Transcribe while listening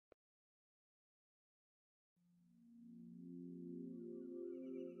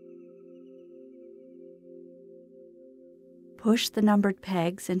Push the numbered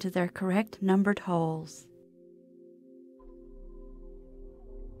pegs into their correct numbered holes.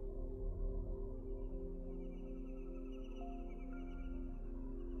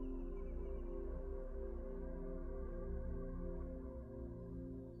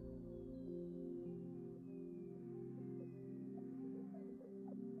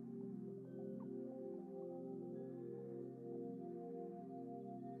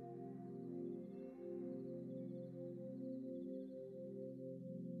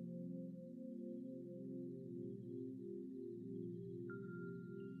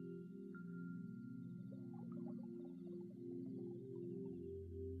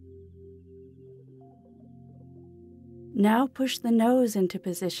 Now push the nose into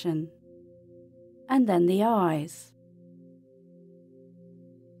position, and then the eyes.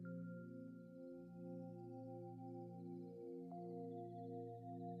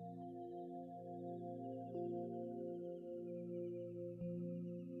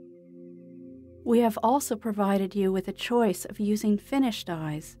 We have also provided you with a choice of using finished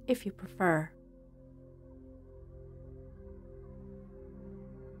eyes if you prefer.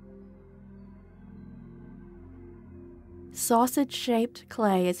 Sausage-shaped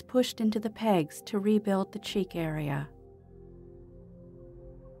clay is pushed into the pegs to rebuild the cheek area.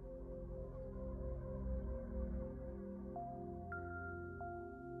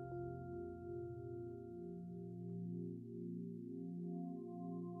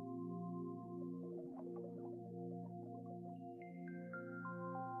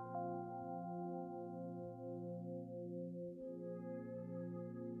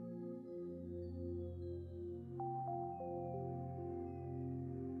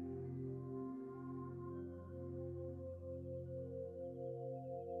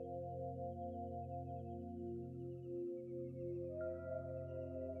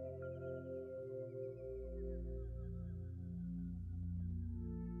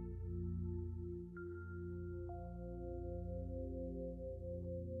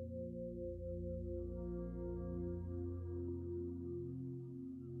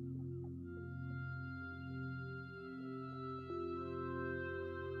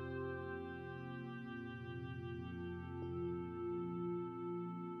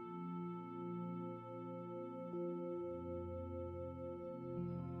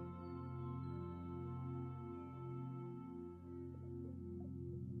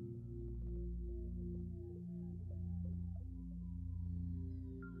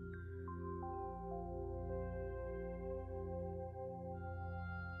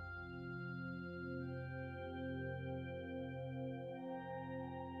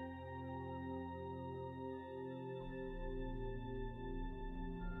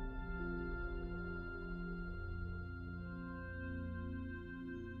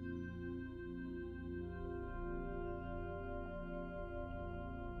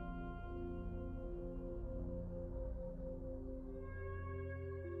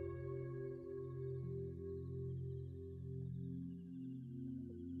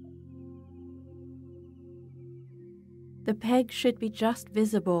 The peg should be just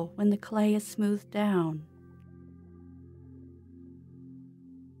visible when the clay is smoothed down.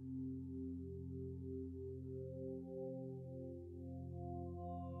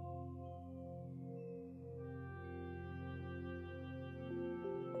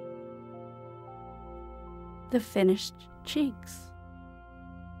 The finished cheeks.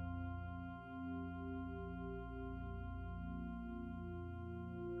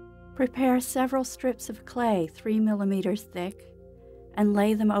 Prepare several strips of clay 3 millimeters thick and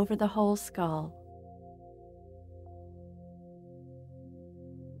lay them over the whole skull.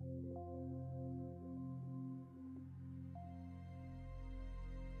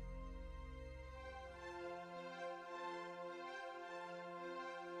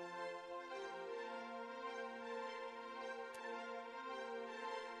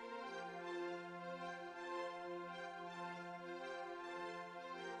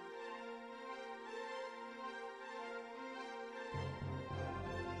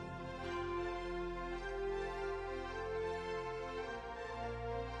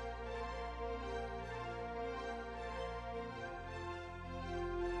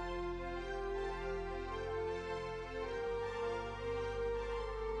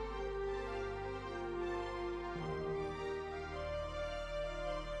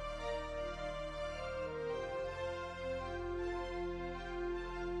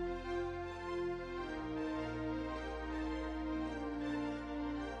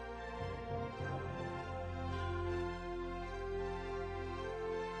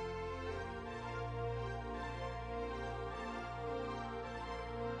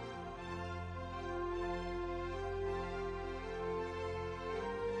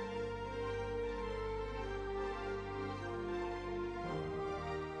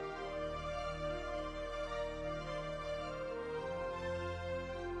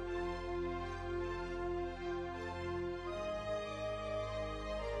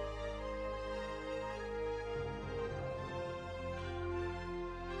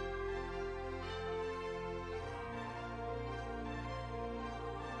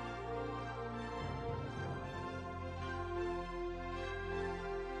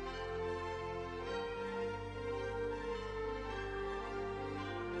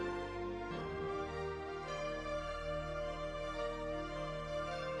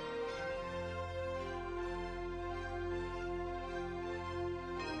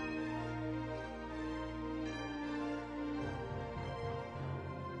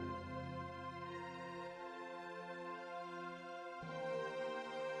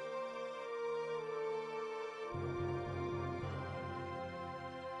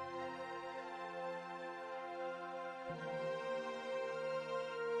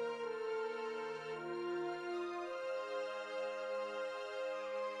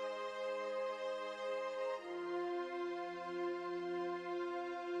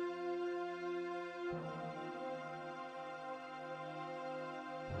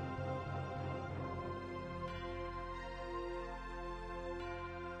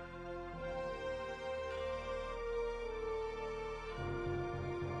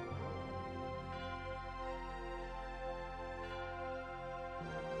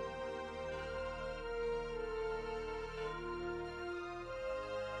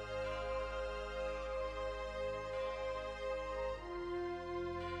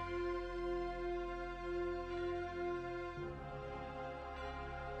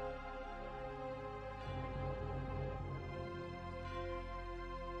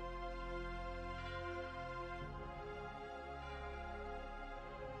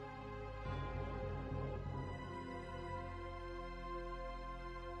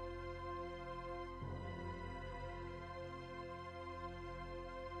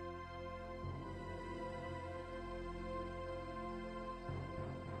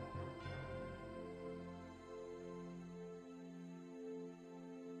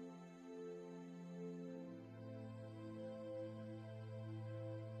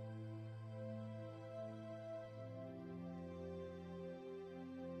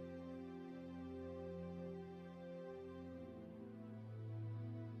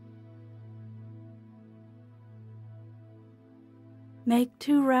 Make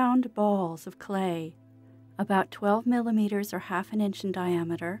 2 round balls of clay, about 12 millimeters or half an inch in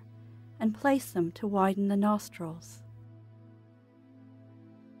diameter, and place them to widen the nostrils.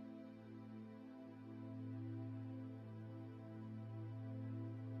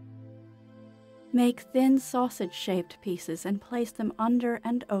 Make thin sausage-shaped pieces and place them under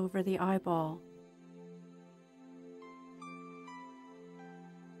and over the eyeball.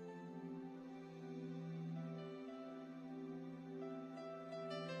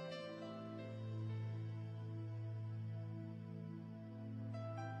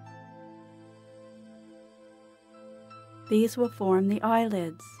 These will form the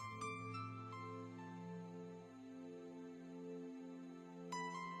eyelids.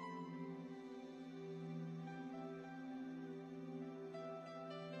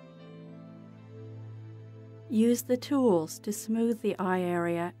 Use the tools to smooth the eye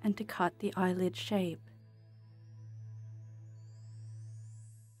area and to cut the eyelid shape.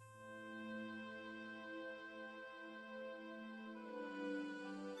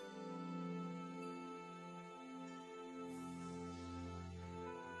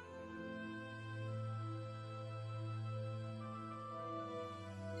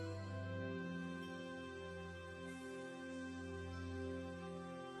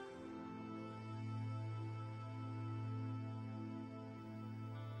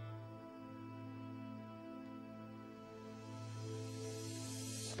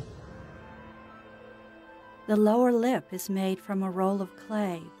 The lower lip is made from a roll of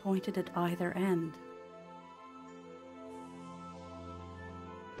clay pointed at either end.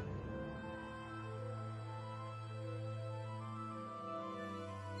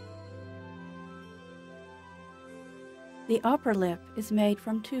 The upper lip is made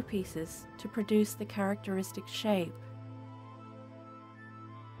from 2 pieces to produce the characteristic shape.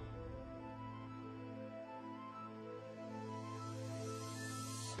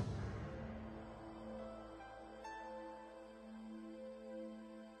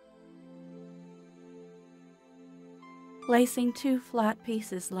 Placing 2 flat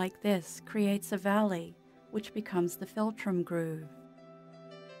pieces like this creates a valley, which becomes the philtrum groove.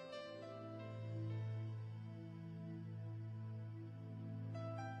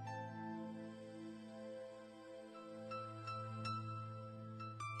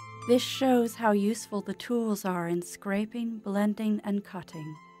 This shows how useful the tools are in scraping, blending, and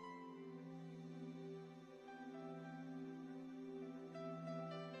cutting.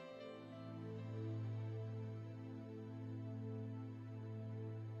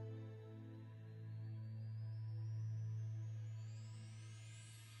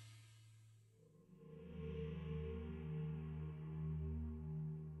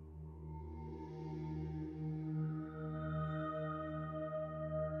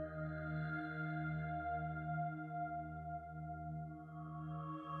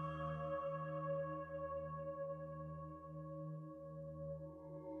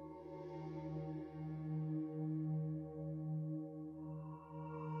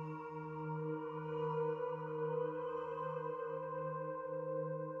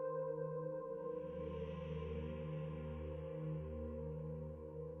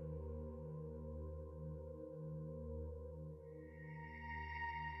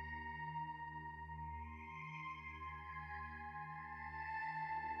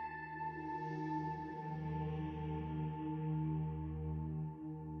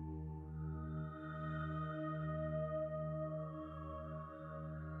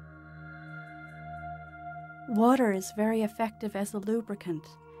 Water is very effective as a lubricant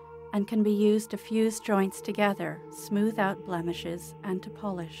and can be used to fuse joints together, smooth out blemishes, and to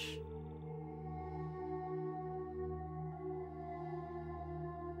polish.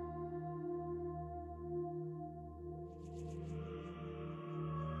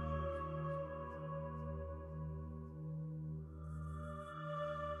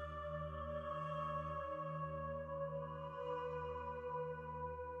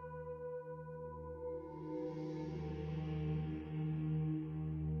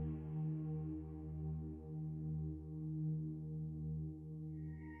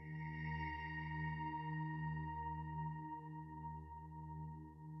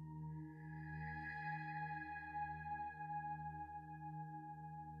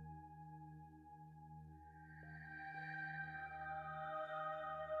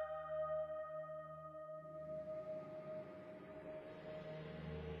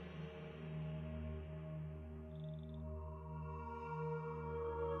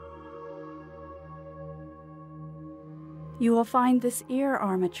 You will find this ear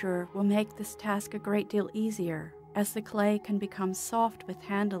armature will make this task a great deal easier, as the clay can become soft with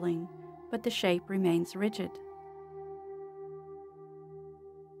handling, but the shape remains rigid.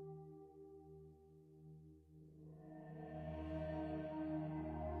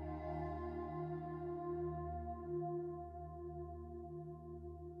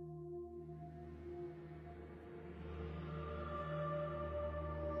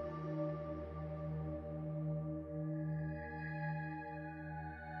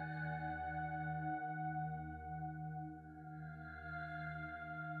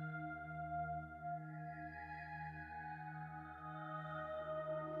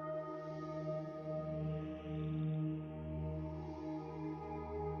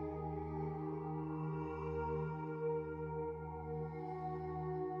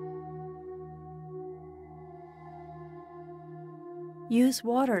 Use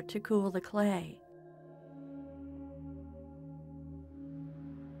water to cool the clay.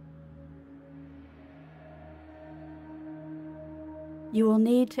 You will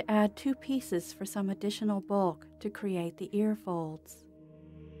need to add 2 pieces for some additional bulk to create the ear folds.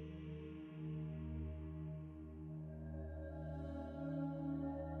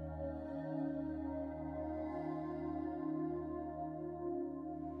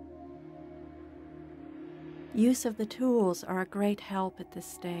 Use of the tools are a great help at this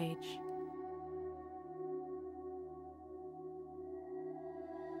stage.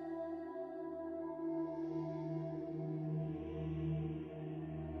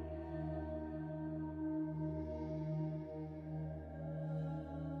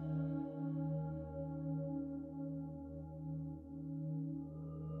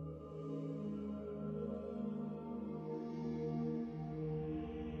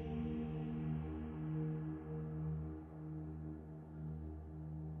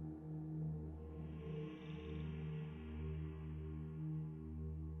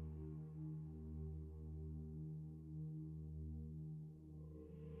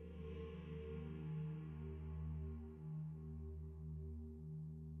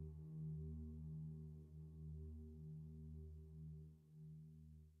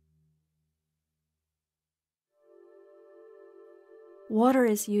 Water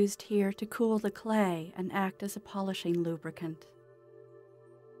is used here to cool the clay and act as a polishing lubricant.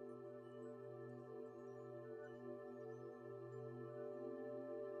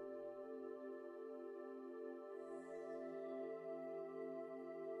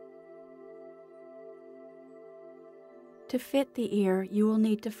 To fit the ear, you will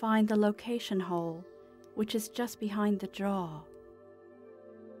need to find the location hole, which is just behind the jaw.